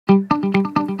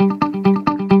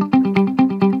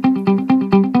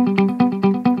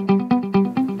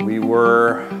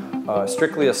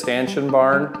strictly a stanchion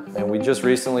barn, and we just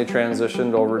recently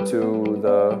transitioned over to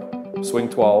the Swing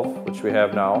 12, which we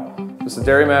have now. This is a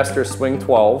Dairymaster Swing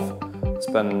 12. It's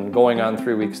been going on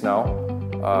 3 weeks now.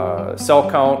 Cell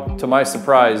count, to my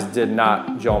surprise, did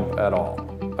not jump at all.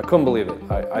 I couldn't believe it.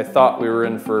 I thought we were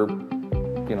in for,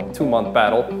 2-month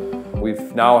battle.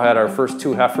 We've now had our first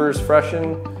 2 heifers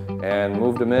freshen and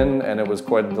moved them in, and it was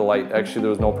quite a delight. Actually,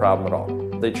 there was no problem at all.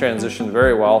 They transitioned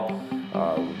very well.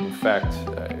 In fact,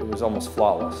 it was almost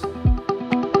flawless.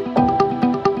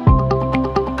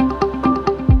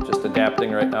 Just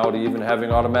adapting right now to even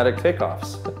having automatic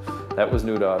takeoffs. That was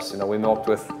new to us. We milked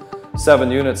with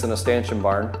 7 units in a stanchion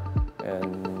barn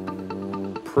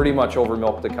and pretty much over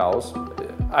milked the cows.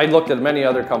 I looked at many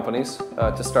other companies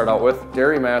to start out with.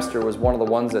 Dairymaster was one of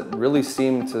the ones that really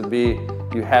seemed to be,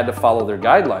 you had to follow their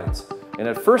guidelines. And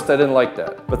at first I didn't like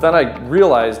that. But then I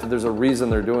realized that there's a reason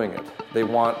they're doing it. They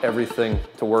want everything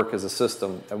to work as a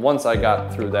system. And once I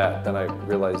got through that, then I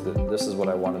realized that this is what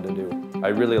I wanted to do. I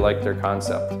really like their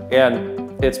concept.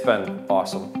 And it's been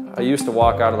awesome. I used to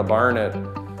walk out of the barn at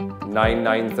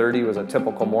 9:30 was a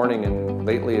typical morning, and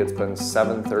lately it's been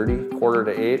 7:30,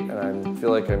 7:45, and I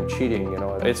feel like I'm cheating,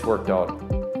 It's worked out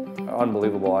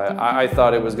unbelievable. I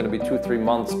thought it was going to be 2-3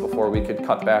 months before we could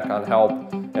cut back on help,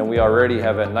 and we already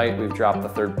have at night, we've dropped the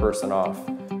 3rd person off.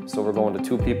 So we're going to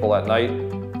 2 people at night.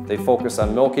 They focus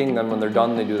on milking, then when they're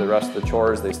done, they do the rest of the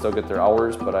chores. They still get their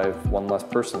hours, but I have 1 less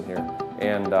person here.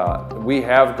 And we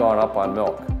have gone up on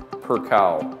milk per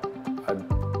cow. I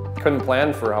couldn't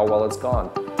plan for how well it's gone.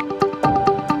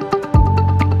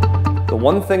 The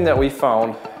one thing that we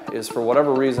found is, for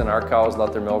whatever reason, our cows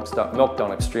let their milk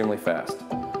done extremely fast.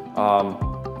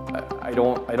 I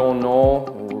don't know,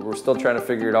 we're still trying to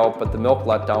figure it out, but the milk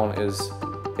letdown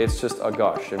it's just a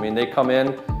gush. I mean, they come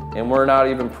in and we're not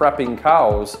even prepping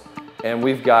cows, and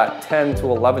we've got 10 to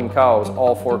 11 cows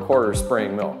all 4 quarters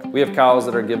spraying milk. We have cows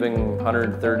that are giving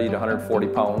 130 to 140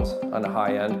 pounds on the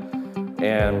high end,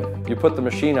 and you put the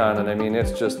machine on and I mean,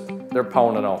 they're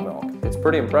pounding out milk. It's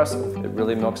pretty impressive. It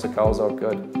really milks the cows out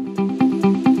good.